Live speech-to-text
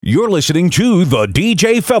You're listening to the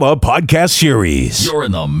DJ Fella podcast series. You're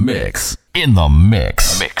in the mix. In the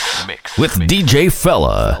mix. With DJ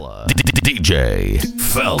Fella. DJ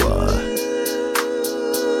Fella.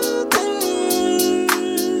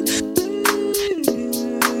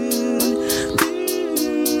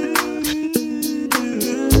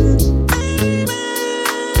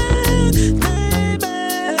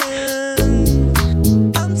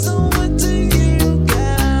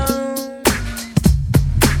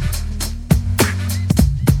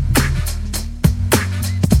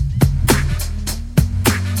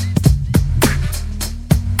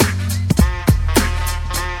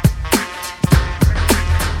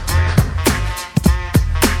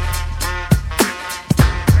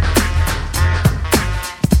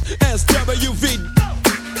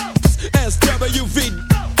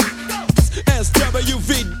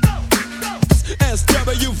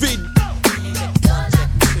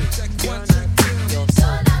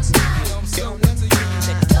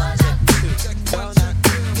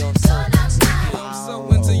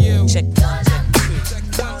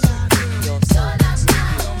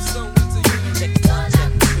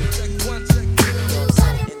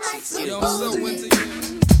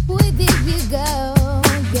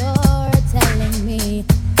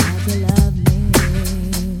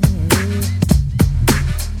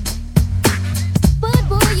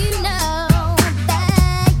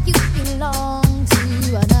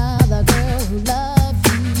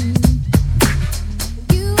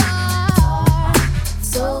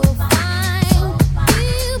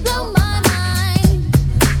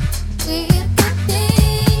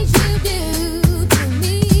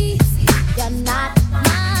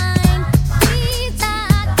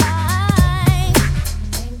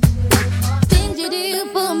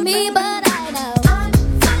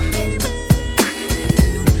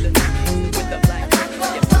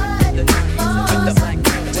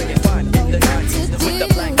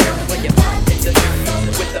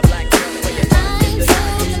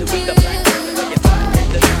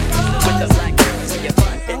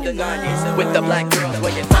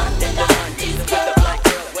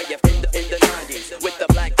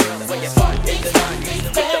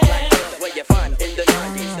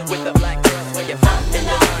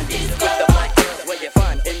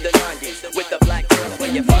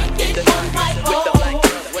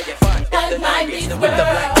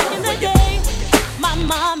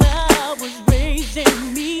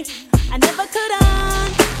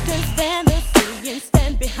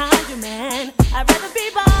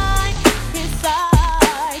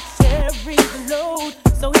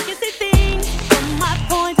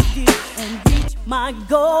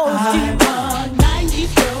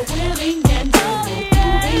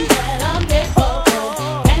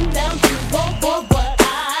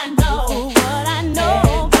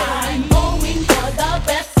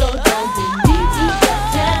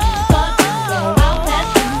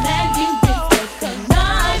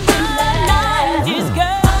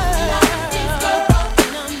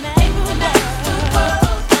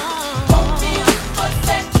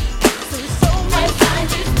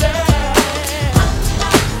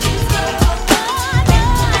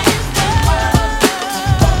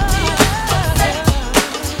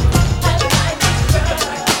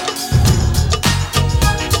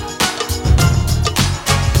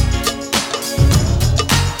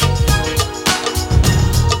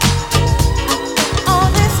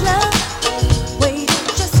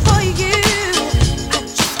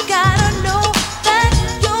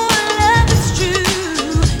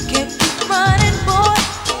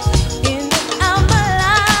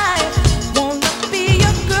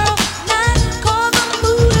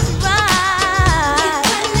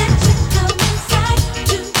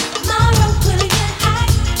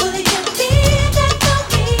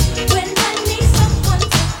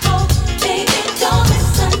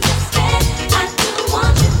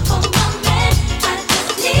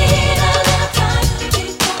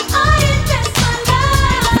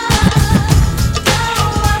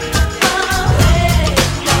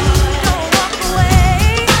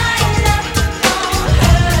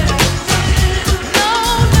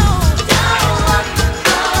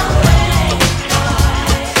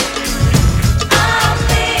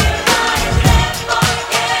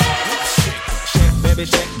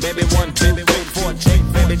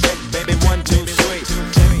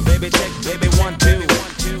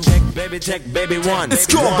 It's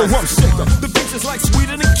called the Rump Shaker. The beach is like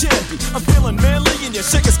sweeter than candy. I'm feeling manly and your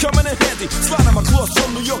shaker's coming in handy. Sliding my claws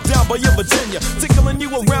from New York down by your Virginia. Tickling you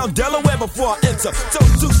around Delaware before I enter.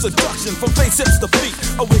 Don't do seduction from face hips to feet.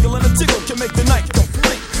 A wiggle and a tickle can make the night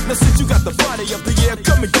complete. Now since you got the body of the year,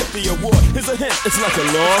 come and get the award. Here's a hint, it's like a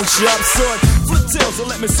long sharp sword. Flip tails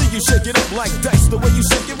and let me see you shake it up like dice. The way you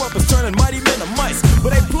shake it up is turning mighty men to mice.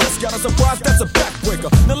 But A plus got a surprise, that's a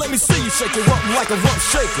backbreaker. Now let me see you shake it up like a rump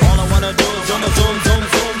shaker. All I wanna do is zoom, zoom, zoom,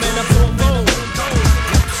 zoom, and a boom, boom.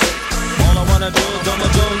 All I wanna do is zoom,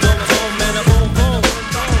 zoom, zoom, zoom, and a boom, boom.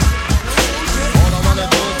 All I wanna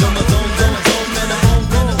do is zoom, zoom, zoom, zoom, and a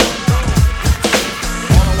boom, boom.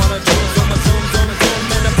 All I wanna do is zoom, zoom, zoom,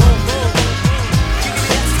 zoom, and a boom, boom.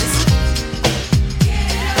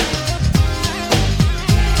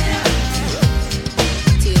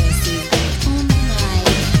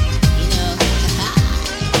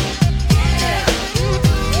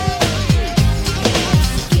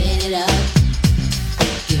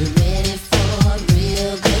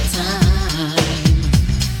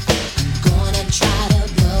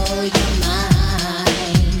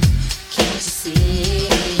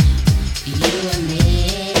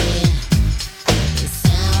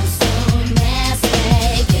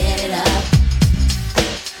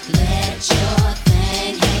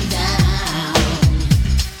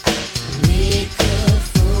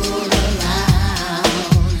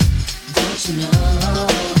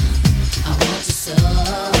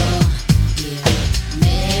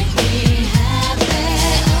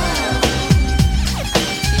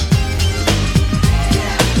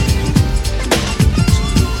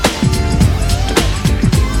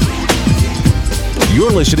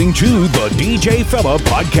 You're listening to the DJ Fella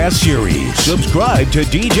Podcast Series. Subscribe to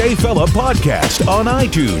DJ Fella Podcast on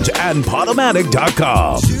iTunes and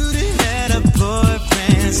Podomatic.com. Judy had a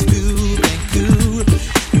boyfriend, smooth and cool,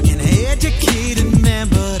 an educated man,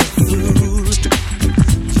 but a fool.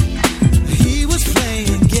 He was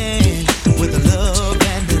playing games with love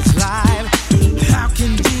and his life. How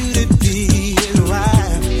can Judy be his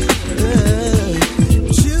wife?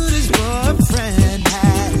 Judy's boyfriend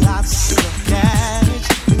had lots of cash,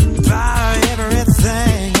 buy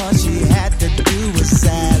everything. All she had to do was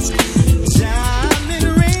ask. Diamond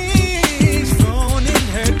rings, phone in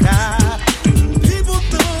her car. People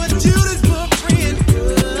thought Judy's boyfriend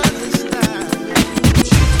was a star.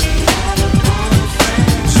 Judy had a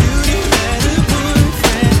boyfriend. Judy had a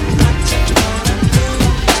boyfriend. What you gonna do?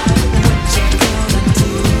 What you gonna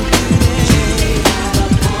do today? Had a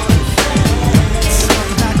boyfriend. Song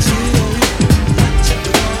about Judy. What you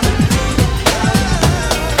gonna do?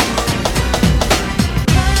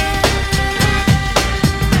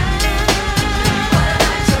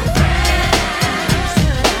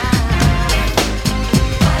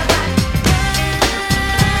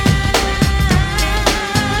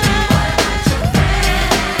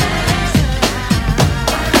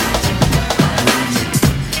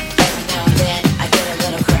 Now and then I get a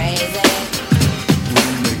little crazy.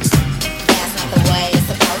 That's not the way it's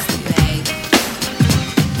supposed to be.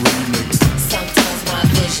 Sometimes my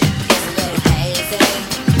vision is a little hazy.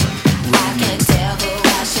 I can't tell who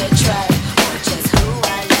I should trust or just who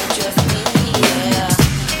I let trust me. Yeah.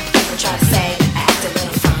 People try to say I act a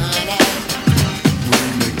little funny,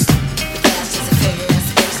 but that's just a figure of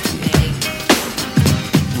speech to me.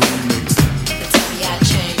 They tell me I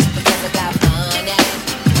changed because I got money.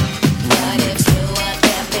 But if you were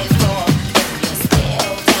there before, then you're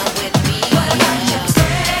still down with me. What about your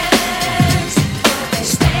friends? Will they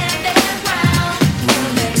stand their ground?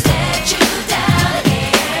 Will they let you down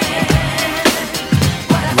again?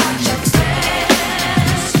 What about your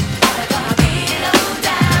friends? Are they gonna be low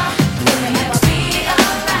down? Will they ever be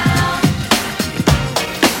around?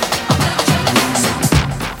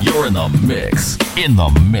 You're in the mix. In the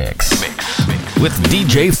mix. With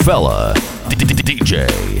DJ Fella. DJ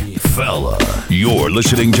Fella. You're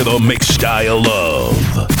listening to the mix style of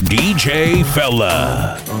DJ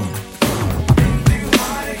Fella.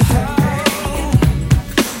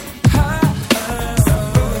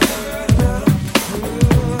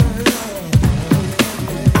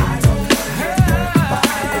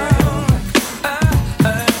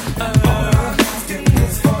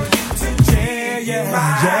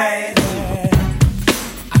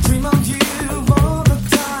 I dream of you all the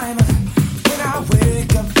time. When I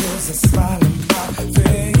wake up, there's a smile on my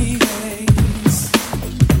face.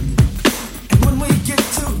 And when we get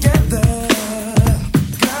to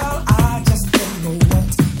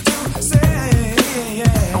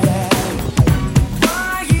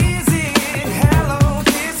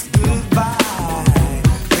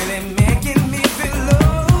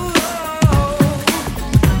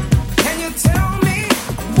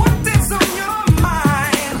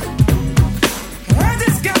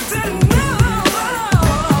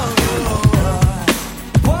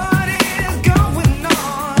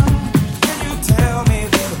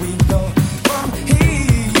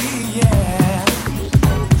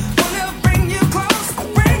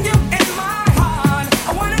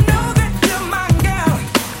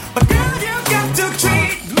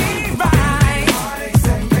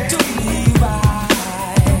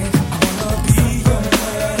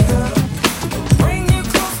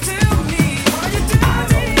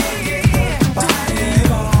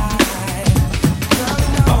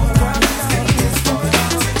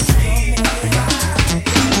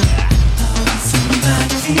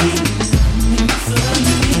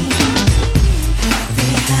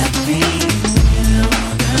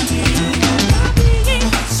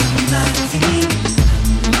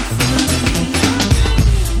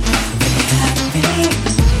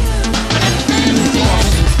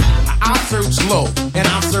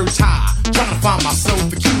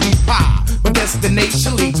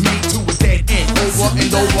Procrastination leads me to a dead end. Over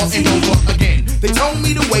and over and over again. They told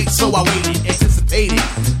me to wait, so I waited, anticipated,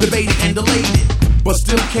 debated and delayed it, but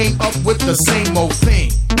still came up with the same old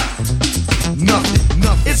thing. Nothing.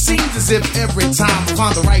 It seems as if every time I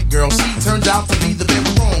find the right girl, she turns out to be the very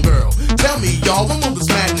wrong girl. Tell me, y'all, when will this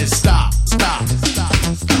madness stop?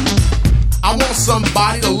 I want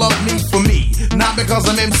somebody to love me for me, not because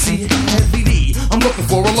I'm MC Heavy D. I'm looking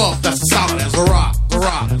for a love that's as solid as a rock.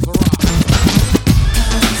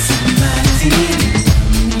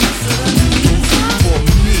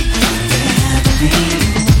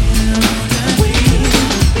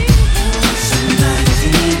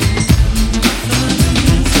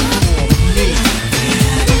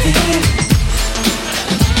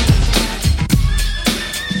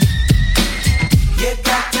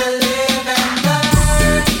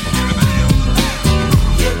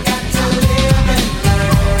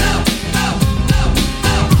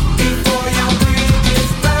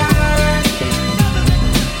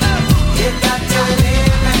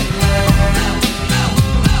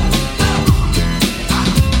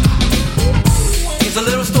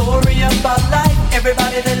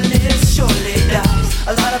 Everybody that lives surely dies.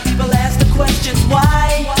 A lot of people ask the questions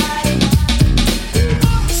why.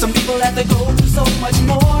 Some people have to go through so much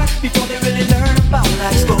more before they really learn about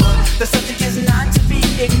life's score. The subject is not to be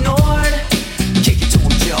ignored. Kick it to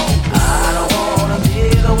 'em, Joe. I don't wanna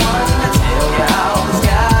be the one to tell you how it's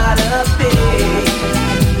gotta be.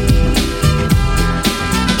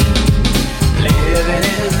 Living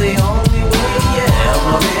is the only way you're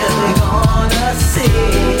ever really gonna see.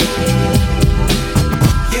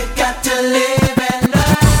 Live and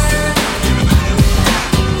learn.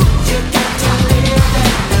 You got to live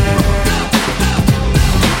and learn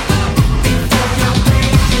before your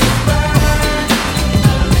bridges burn.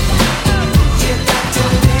 You got to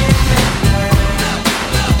live and learn.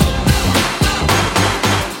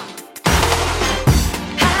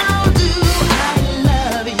 How do I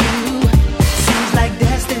love you? Seems like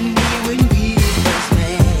destiny when we first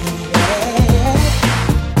met.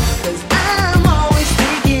 'Cause I'm always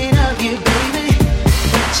thinking of you, baby,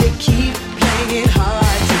 but you keep playing it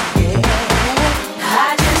hard to get.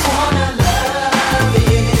 I just wanna love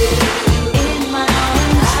you in my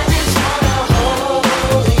arms. I just wanna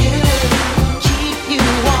hold you, keep you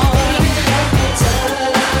warm,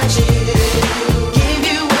 touch you, give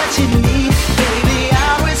you what you need, baby.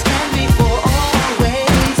 Ours can be for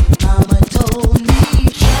always. Mama told me,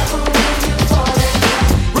 careful when you fall in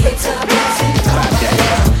love. It's a blessing from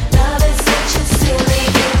above. Love is such a silly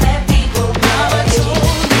game that people Mama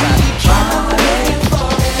told me, careful when you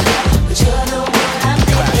fall in love. But you're the one I'm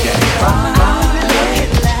thinking of. I'm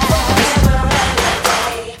looking like forever and a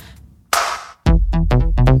day.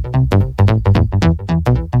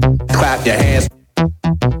 Clap your hands.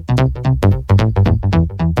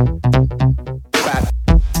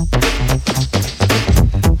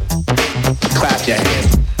 Clap your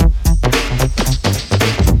hands.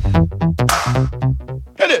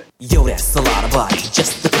 Hit it. Yo, that's a lot of body,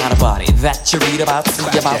 just the kind of body that you read about,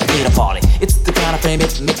 see about in a party. It's the kind of fame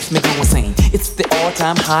it makes me go insane. It's the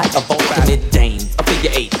all-time high of ultimate Dane. A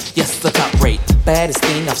figure 8, yes, the top rate. Baddest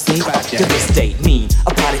thing I've seen up to this date. Mean,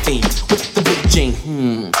 a body fiend with the big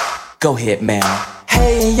gene. Go ahead, man.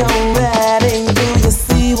 Hey, yo, Ratty, do you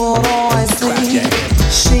see what I see?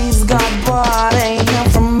 She's got body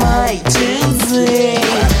from A to Z.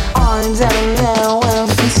 I don't know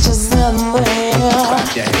if it's just in there.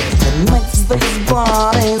 It makes these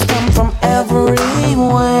bodies come from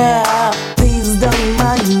everywhere. Please don't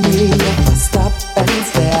mind me if I stop and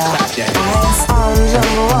stare. I'm just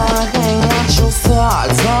looking at your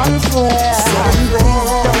thoughts unfair.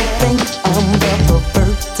 Please don't think I'm the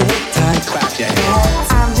perverted type.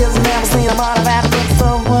 I've just never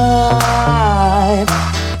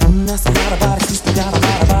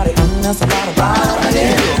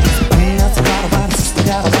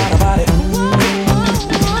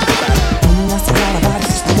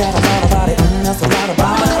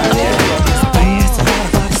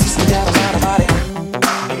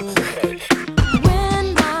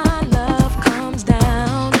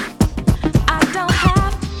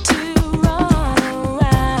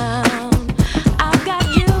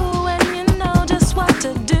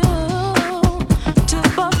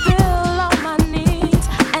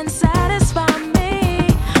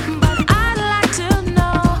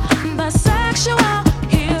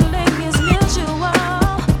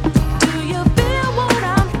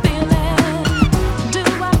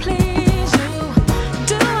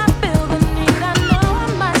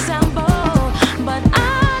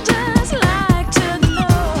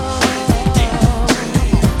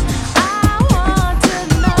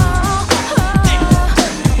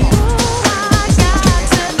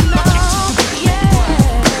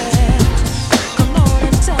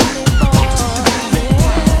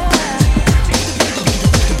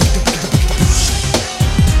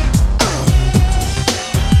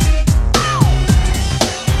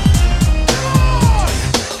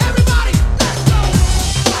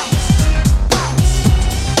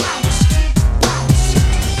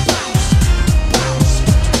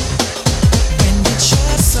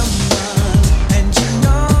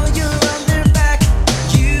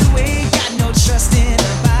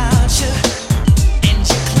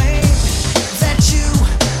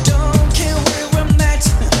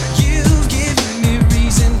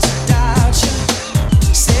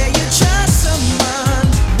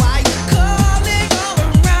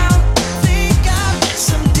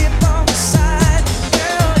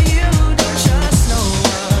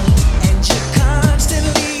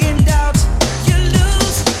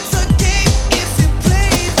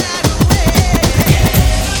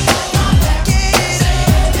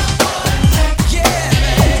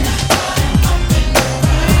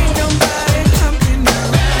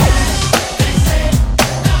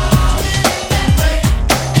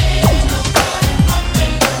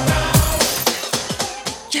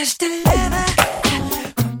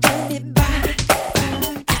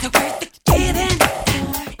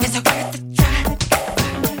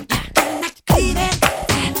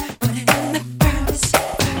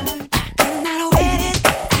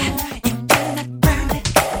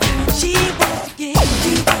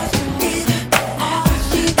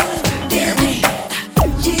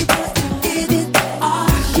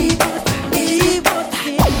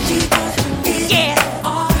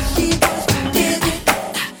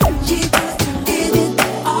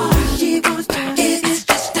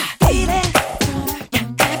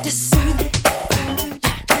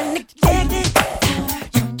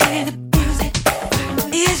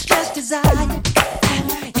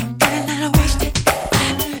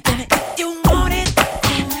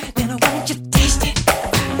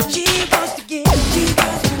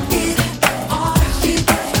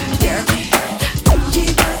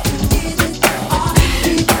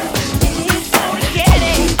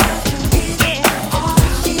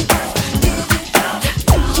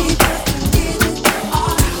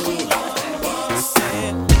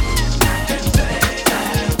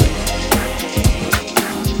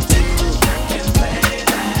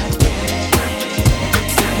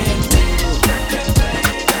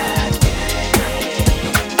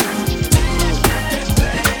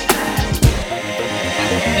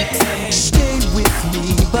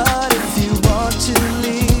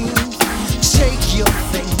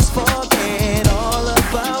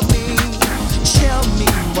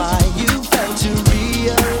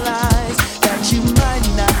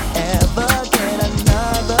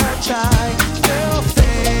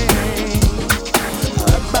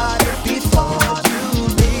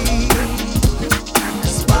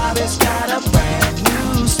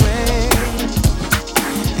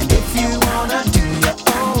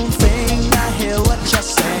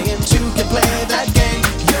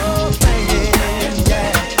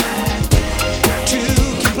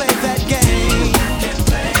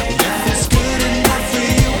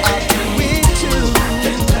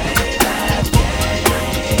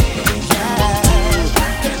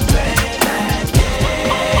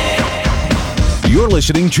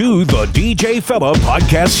listening to the DJ Fella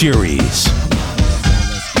Podcast Series.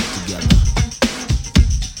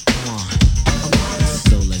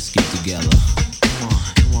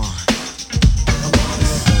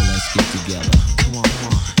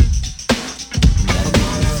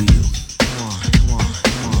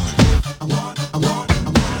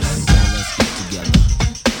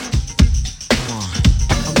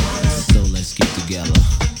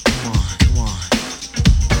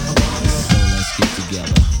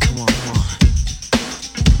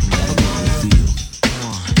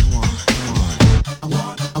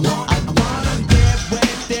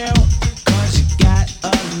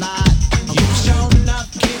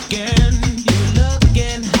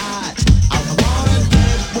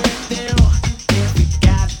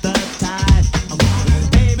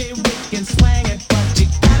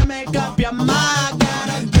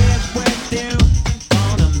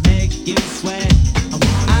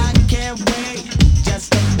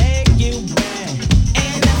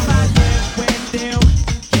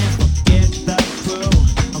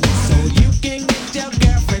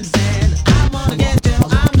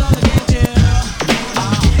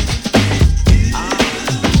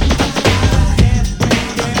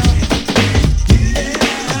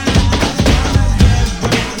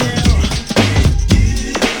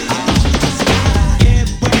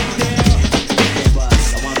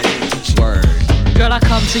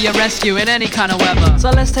 To your rescue in any kind of weather. So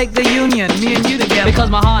let's take the union, me and you together. Because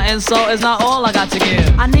my heart and soul is not all I got to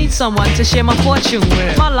give. I need someone to share my fortune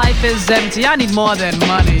with. My life is empty, I need more than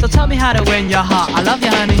money. So tell me how to win your heart. I love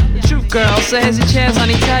you, honey. True girl, so here's your chance,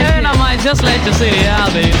 honey. Take it. And I might just let you see I'll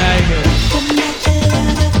be naked.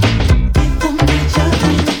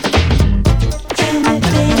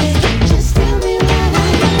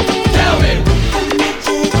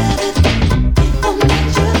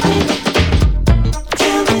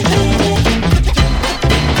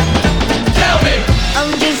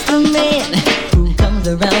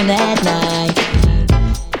 At night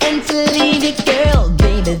and to leave you, girl,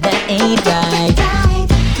 baby, that ain't right.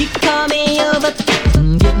 You call me over,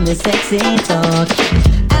 give me sexy talk.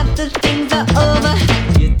 After things are over,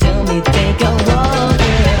 you tell me take a walk,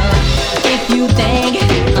 girl. If you think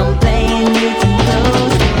I'm playing you too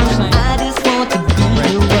close, I just want to be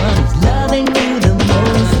the one who's loving you the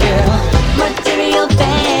most, girl. Material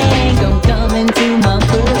things don't come into my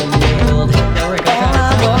world. All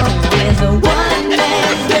I want is a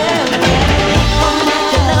one-man girl. If I'm not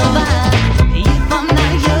your lover, if I'm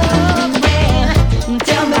not your friend,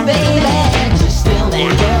 tell me, baby, just tell me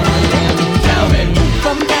what I am. Tell me. If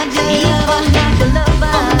I'm not your lover,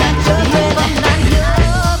 I'm not your friend, I'm not your,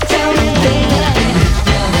 tell me, baby.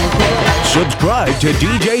 Subscribe to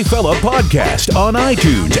DJ Fella Podcast on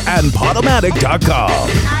iTunes and Podomatic.com.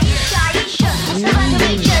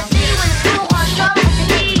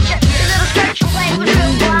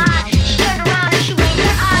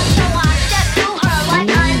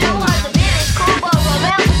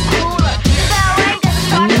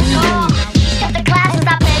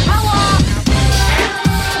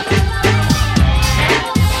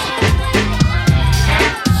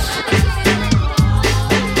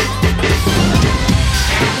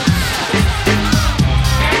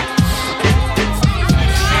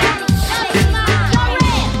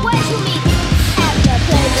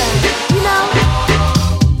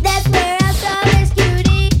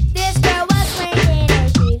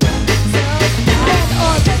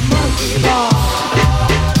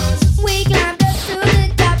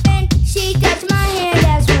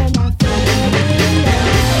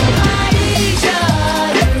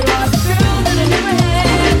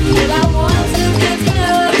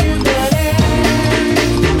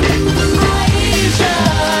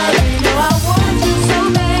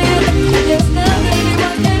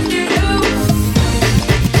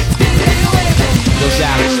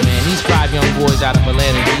 Out of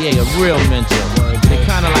Atlanta, GA, a real mentor. They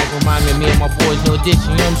kinda like remind me of me and my boys No Ditch,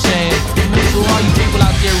 you know what I'm saying? So all you people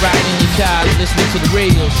out there riding in your cars, listening to the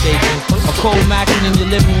radio station, or cold macking in your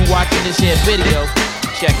living room watching this here video,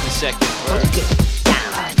 check the second verse.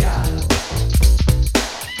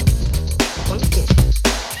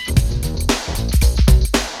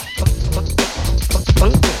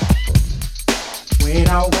 When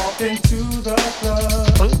I walked into the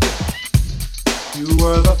club, you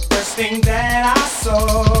were the first thing that I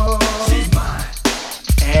saw. She's mine.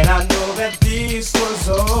 And I know that this was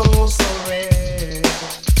oh so rare.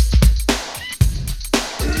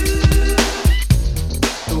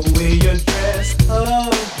 The way you dressed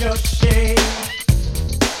up, your shape,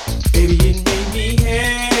 baby, it made me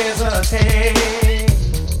hesitate.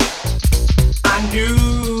 I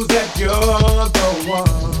knew that you're the one.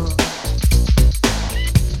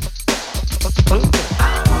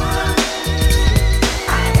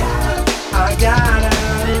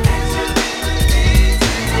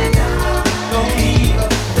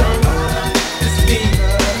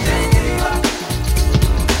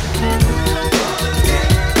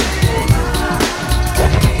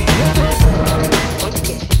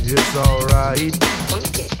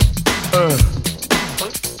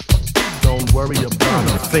 worry about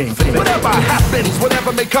a thing. Whatever happens,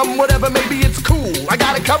 whatever may come, whatever may be, it's cool. I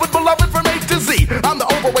got it covered, beloved, from A to Z. I'm the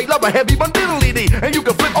overweight lover, heavy bundle-y-dee. And you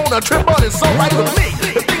can flip on a trip, but it's alright with me.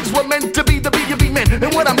 If things were meant to be, the be you be meant.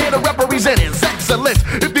 And what I'm here to represent is excellence.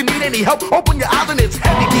 If you need any help, open your eyes and it's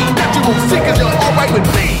heavy D that you will see, cause you're alright with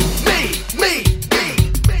me. Me.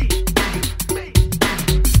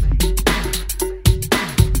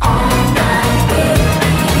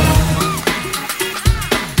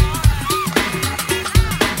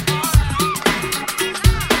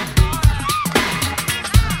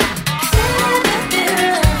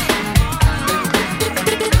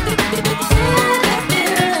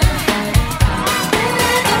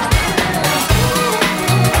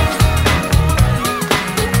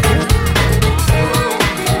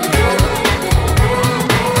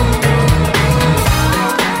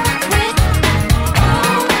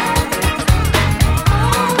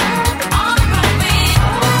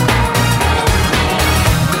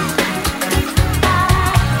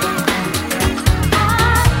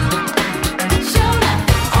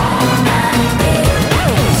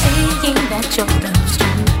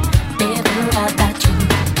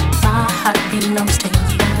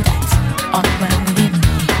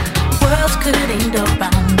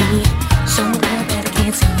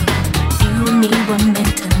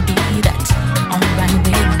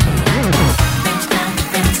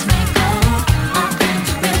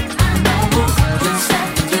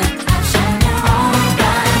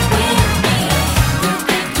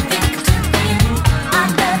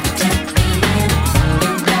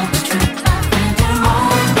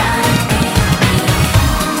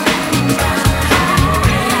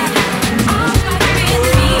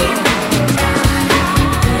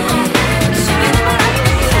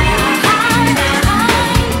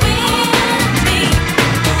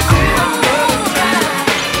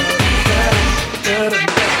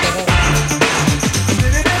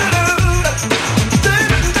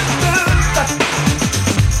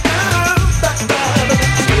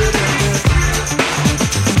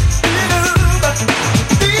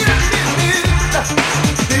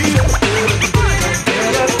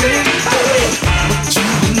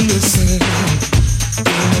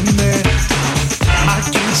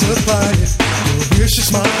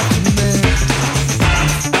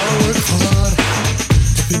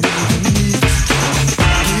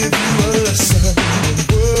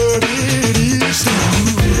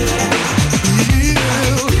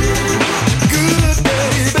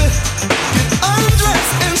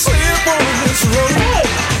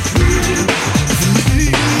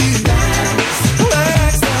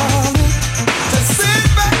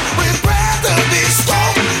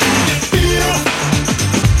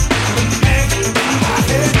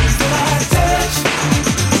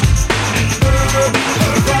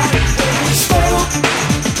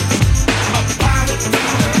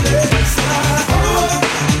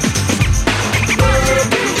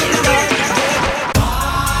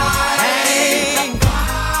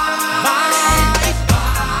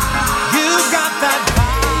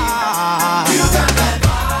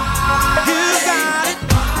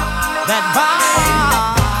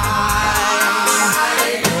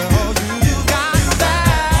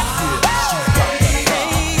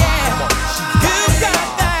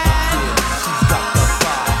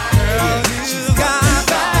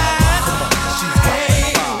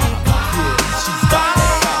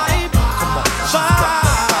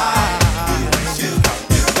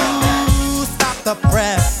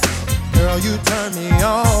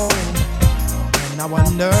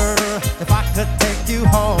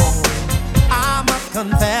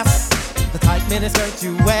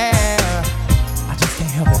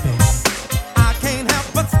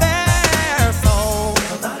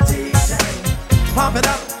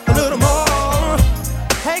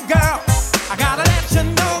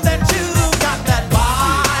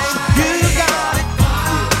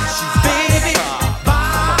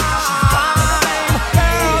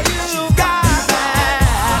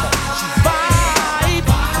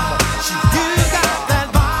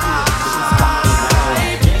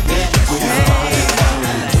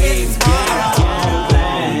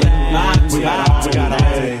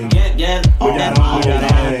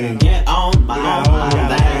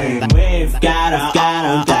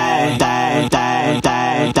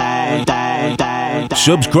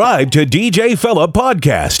 Subscribe to DJ Fella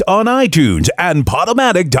Podcast on iTunes and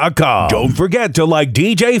Podomatic.com. Don't forget to like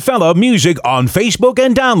DJ Fella Music on Facebook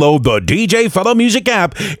and download the DJ Fella Music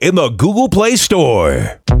app in the Google Play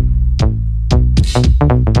Store.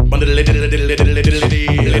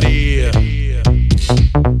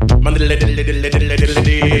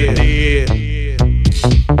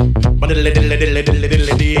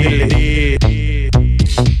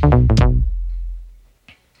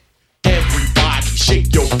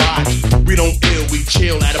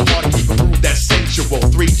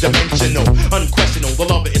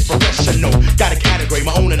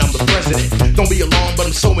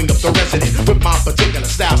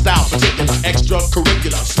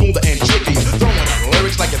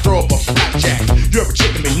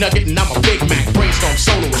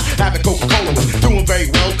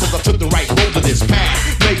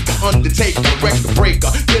 Undertaker, wreck the breaker.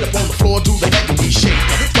 Get up on the floor, do the heavy shaker.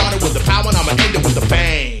 Started with the power, and I'ma end it with the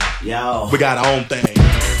bang. Yo, we got our own thing.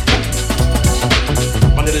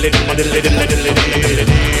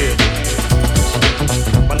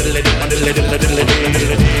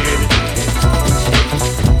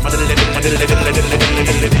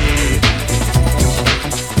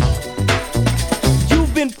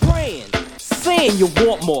 You've been praying, saying you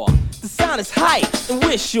want more. The sound is hype, and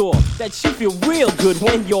we're sure that you feel real good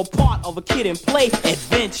when you're part of a Kid and Play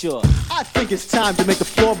adventure. I think it's time to make the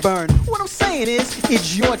floor burn. What I'm saying is,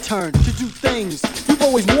 it's your turn to do things you've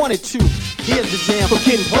always wanted to. Here's the jam for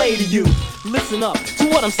Kid and Play to you. Listen up to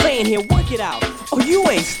what I'm saying here, work it out, or you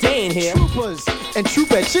ain't staying here. Troopers and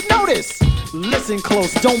troopettes should know this. Listen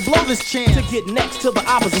close, don't blow this chance. To get next to the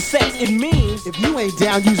opposite sex, it means if you ain't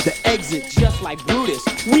down, use the exit. Just like Brutus,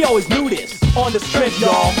 we always knew this. On the strip,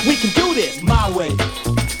 y'all, we can do this my way.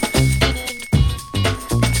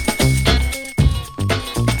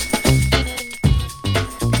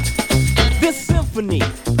 This symphony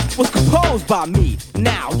was composed by me.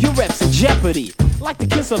 Now your reps in jeopardy. Like the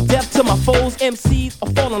kiss of death to my foes, MCs are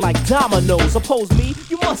falling like dominoes. Oppose me,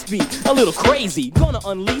 you must be a little crazy. Gonna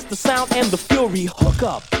unleash the sound and the fury. Hook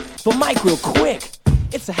up the mic real quick.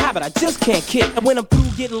 It's a habit I just can't kick. And when I'm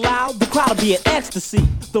through getting loud, the crowd'll be in ecstasy.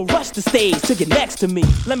 They'll rush the stage to get next to me.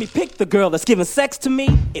 Let me pick the girl that's giving sex to me.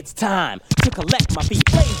 It's time to collect my feet.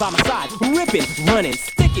 Plays by my side, ripping, running,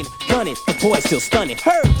 sticking, gunning. The boy's still stunning.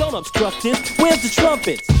 Heard, don't obstruct this. Where's the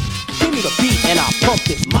trumpets? Give me the beat and I'll pump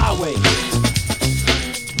it my way.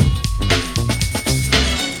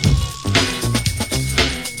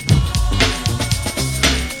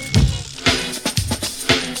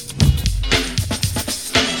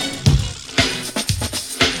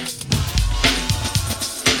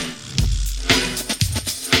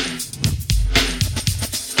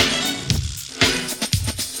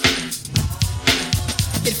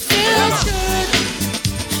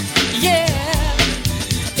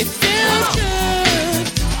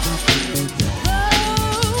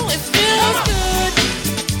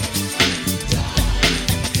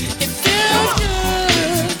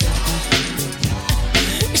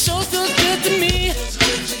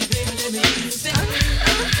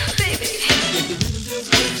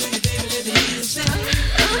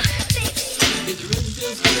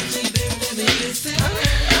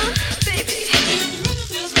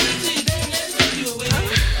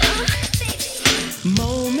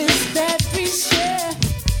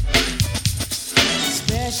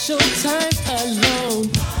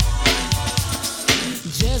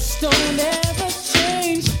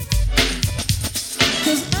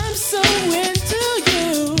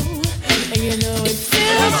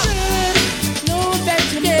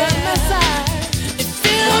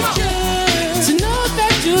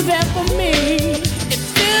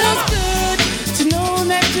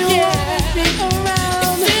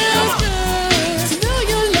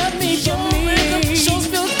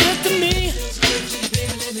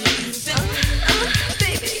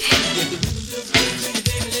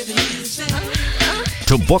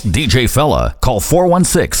 To book DJ Fella, call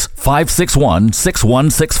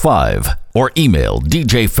 416-561-6165 or email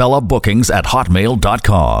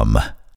djfellabookings@hotmail.com.